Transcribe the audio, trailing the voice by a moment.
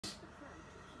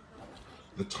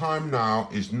The time now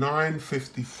is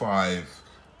 9:55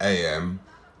 a.m.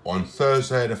 on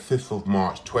Thursday the 5th of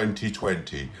March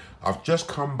 2020. I've just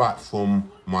come back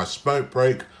from my smoke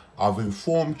break. I've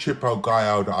informed Chippo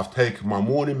Gaio that I've taken my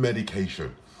morning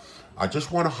medication. I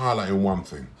just want to highlight in one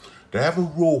thing. They have a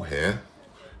rule here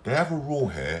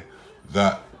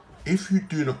that if you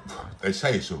do not, they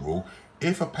say it's a rule,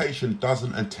 if a patient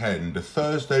doesn't attend the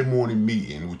Thursday morning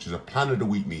meeting, which is a plan of the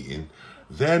week meeting,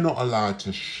 they're not allowed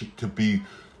to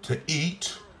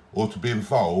eat or to be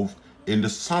involved in the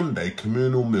Sunday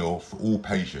communal meal for all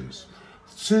patients.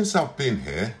 Since I've been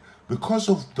here, because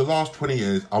of the last 20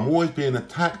 years, I'm always being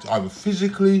attacked either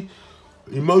physically,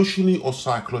 emotionally or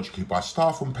psychologically by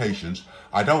staff and patients.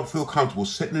 I don't feel comfortable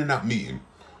sitting in that meeting,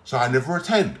 so I never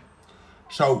attend.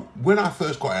 So when I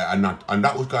first got it and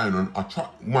that was going on, I tried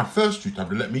my first 2 times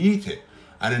to let me eat it,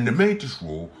 and then they made this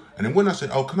rule. And then when I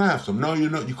said, "Oh, can I have some?" "No, you're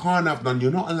not. You can't have none. You're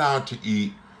not allowed to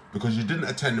eat because you didn't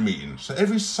attend the meeting." So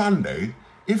every Sunday,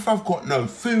 if I've got no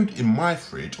food in my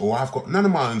fridge or I've got none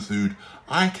of my own food,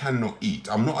 I cannot eat.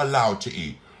 I'm not allowed to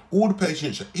eat. All the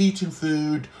patients are eating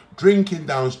food, drinking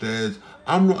downstairs.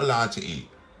 I'm not allowed to eat.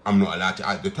 I'm not allowed to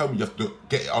eat. They tell me you have to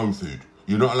get your own food.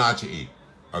 You're not allowed to eat,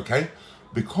 okay?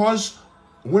 Because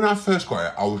when I first got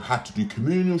it, I had to do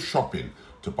communal shopping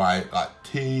to buy like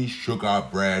tea, sugar,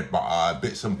 bread, butter,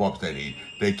 bits and bobs they need.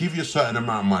 They give you a certain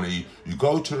amount of money. You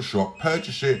go to the shop,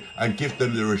 purchase it, and give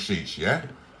them the receipts, yeah?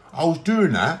 I was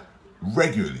doing that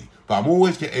regularly, but I'm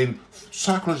always getting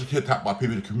psychologically attacked by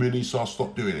people in the community, so I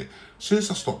stopped doing it.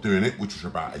 Since I stopped doing it, which was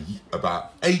about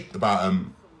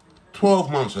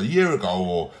 12 months, a year ago,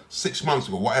 or 6 months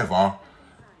ago, whatever,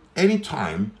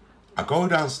 anytime I go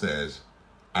downstairs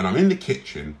and I'm in the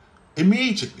kitchen,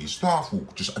 immediately staff will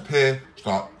just appear,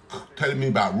 start telling me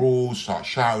about rules, start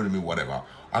shouting at me, whatever.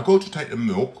 I go to take the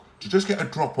milk, to just get a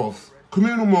drop of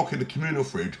communal milk in the communal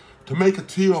fridge, to make a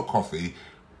tea or coffee.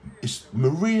 It's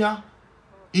Maria,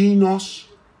 Enos,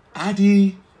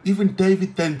 Addy, even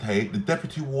David Dente, the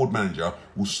deputy ward manager,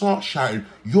 will start shouting,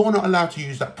 "You're not allowed to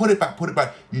use that, put it back, put it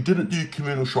back. You didn't do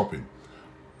communal shopping."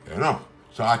 Fair enough.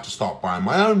 So I had to start buying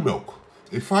my own milk.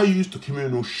 If I use the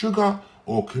communal sugar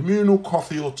or communal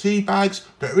coffee or tea bags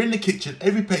that are in the kitchen,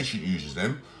 every patient uses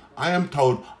them, I am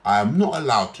told I am not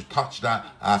allowed to touch that.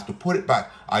 I have to put it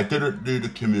back. I didn't do the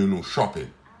communal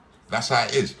shopping. That's how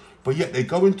it is. But yet they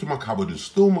go into my cupboard and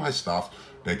steal my stuff.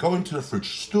 They go into the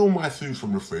fridge, steal my food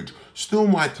from the fridge, steal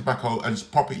my tobacco and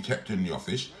property kept in the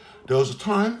office. There was a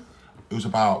time, it was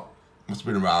about, must have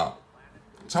been about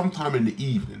sometime in the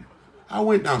evening. I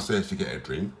went downstairs to get a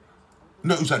drink.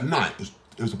 No, it was at night.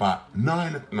 It was about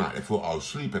 9 at night. They thought I was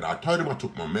sleeping. I told them I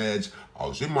took my meds. I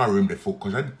was in my room. They thought,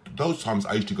 because those times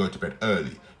I used to go to bed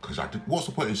early. Because what's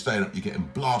the point in staying up? You're getting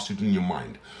blasted in your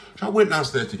mind. So I went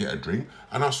downstairs to get a drink,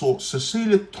 and I saw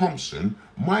Cecilia Thompson,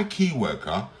 my key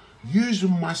worker,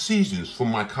 using my seasons from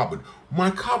my cupboard.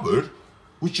 My cupboard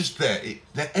was just there.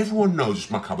 Everyone knows it's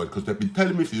my cupboard because they've been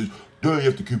telling me you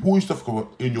have to keep all your stuff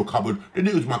in your cupboard. And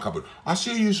it was my cupboard. I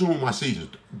see her using all my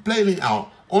seasons, blaming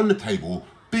out on the table.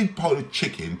 Big pot of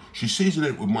chicken, she seasoned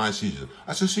it with my season.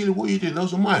 I said, "Celia, what are you doing?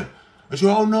 Those are mine." And she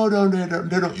said, "Oh, no,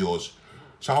 they're not yours."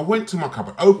 So I went to my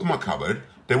cupboard, opened my cupboard.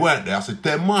 They weren't there. I said,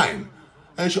 "They're mine."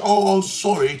 And she said, "Oh,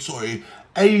 sorry.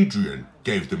 Adrian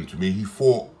gave them to me. He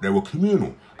thought they were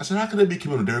communal." I said, "How can they be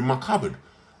communal? They're in my cupboard."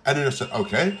 And then I said,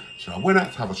 "Okay." So I went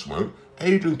out to have a smoke.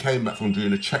 Adrian came back from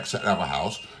doing the checks at the other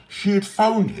house. She had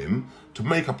phoned him to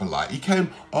make up a lie. He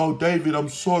came, "Oh, David, I'm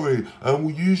sorry.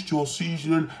 We used your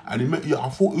seasoning," and he met you. I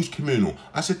thought it was communal.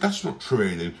 I said, "That's not true,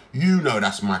 Adrian. You know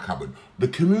that's my cupboard. The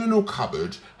communal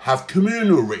cupboards have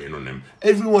communal written on them.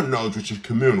 Everyone knows which is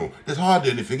communal. There's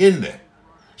hardly anything in there."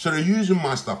 So they're using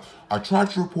my stuff. I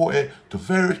tried to report it to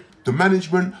the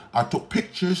management. I took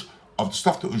pictures of the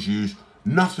stuff that was used.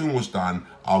 Nothing was done.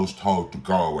 I was told to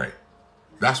go away.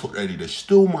 That's what they did. They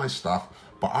stole my stuff,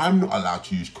 but I'm not allowed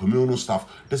to use communal stuff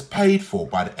that's paid for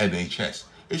by the NHS.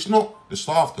 It's not the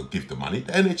staff that give the money.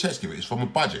 The NHS give it. It's from a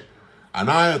budget.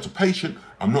 And I, as a patient,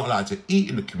 I'm not allowed to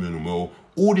eat in the communal meal.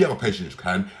 All the other patients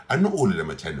can, and not all of them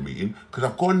attend the meeting, because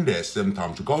I've gone there 7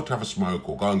 times to go to have a smoke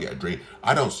or go and get a drink.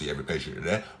 I don't see every patient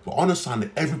there. But on a Sunday,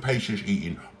 every patient's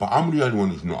eating, but I'm the only one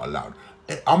who's not allowed.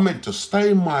 I'm meant to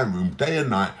stay in my room day and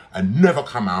night and never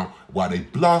come out while they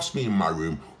blast me in my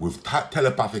room with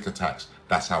telepathic attacks.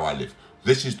 That's how I live.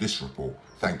 This is this report.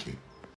 Thank you.